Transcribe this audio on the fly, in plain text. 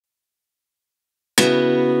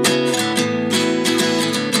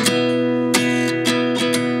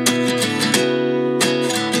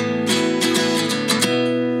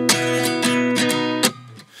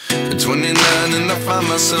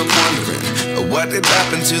what did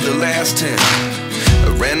happen to the last 10? I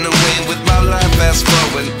ran away with my life, fast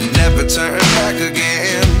forward, never turn back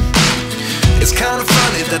again. It's kind of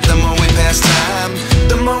funny that the more we pass time,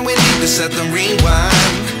 the more we need to set the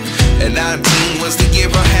rewind. And 19 was the year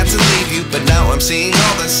I had to leave you, but now I'm seeing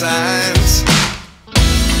all the signs.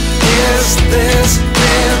 Is this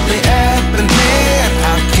really happening?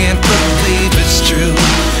 I can't believe it's true.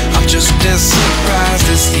 I'm just as surprised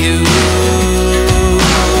as you.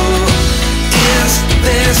 Is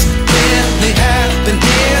this really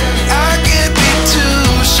happening? I can't be too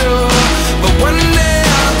sure, but one day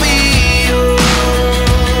I'll be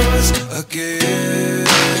yours again.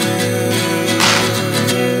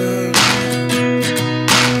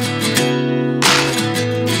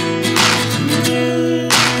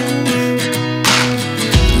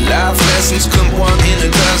 Life lessons come one in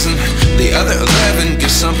a dozen, the other 11 get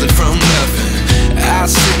something from nothing. I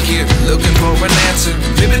sit here looking for an answer.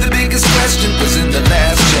 Maybe the biggest question was in the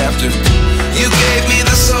last chapter. You gave me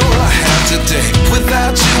the soul I have today.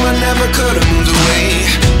 Without you I never could have moved away.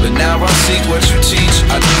 But now I see what you teach.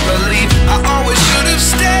 I do believe I always should have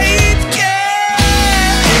stayed.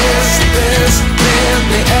 Yeah. Is this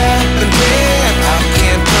really happening? I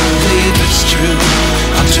can't believe it's true.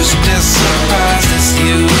 I'm just as surprised as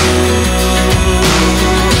you.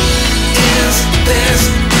 Is this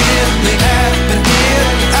really happening?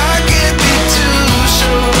 I can't be too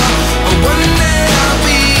sure, but one day I'll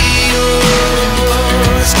be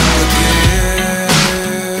yours again.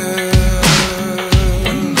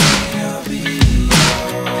 One day I'll be yours.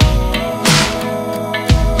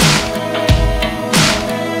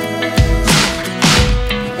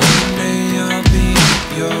 One day I'll be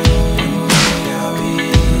yours. I'll be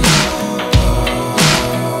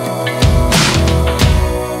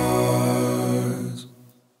yours.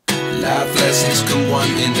 Life lessons come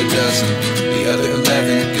one in a dozen, the other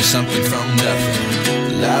 11 get something from nothing.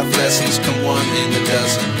 Life lessons come one in a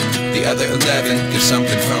dozen, the other 11 get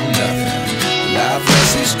something from nothing. Life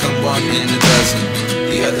lessons come one in a dozen,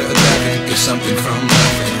 the other 11 get something from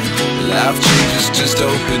nothing. Life changes just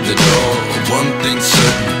open the door. One thing's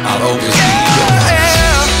certain, I'll always be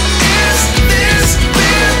yours. Is this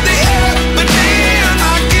really happening?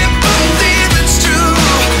 I can't believe it's true.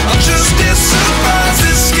 I'm just as surprised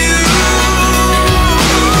as you.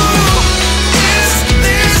 Is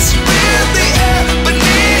this really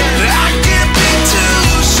happening? I can't be too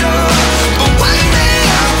sure, but one day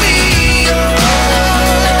I'll be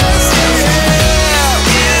yours. Yeah.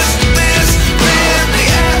 Is this really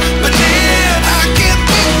happening? I can't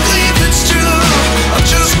believe it's true.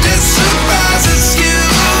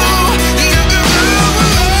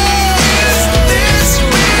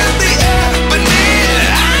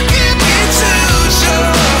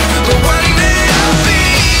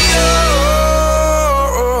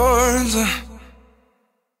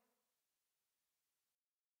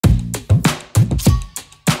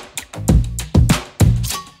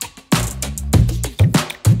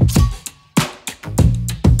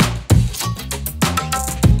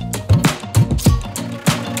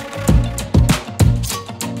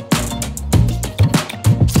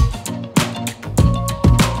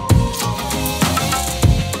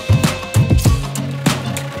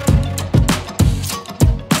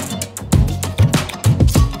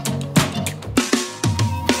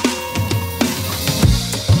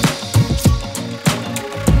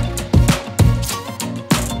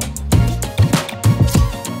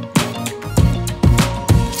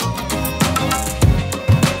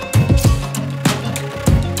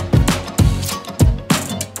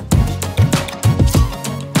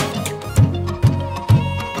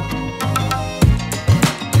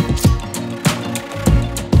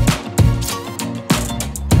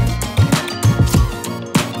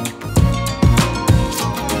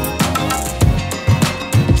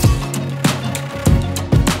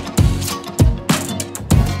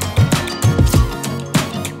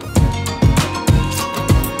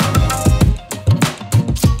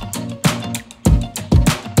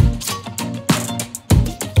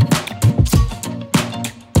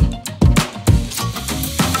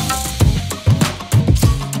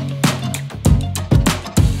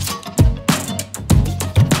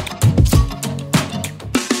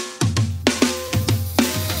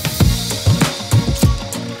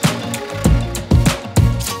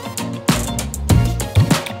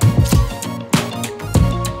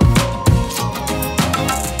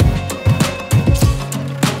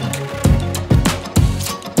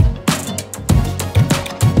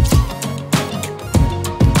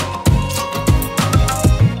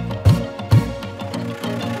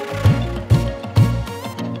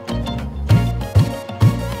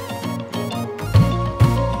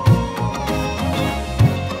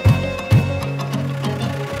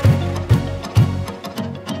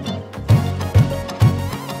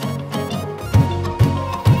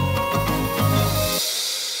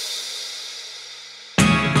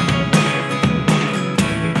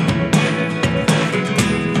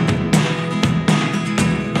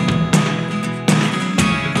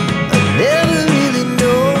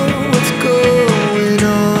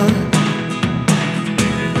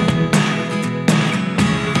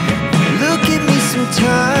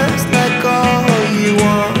 time.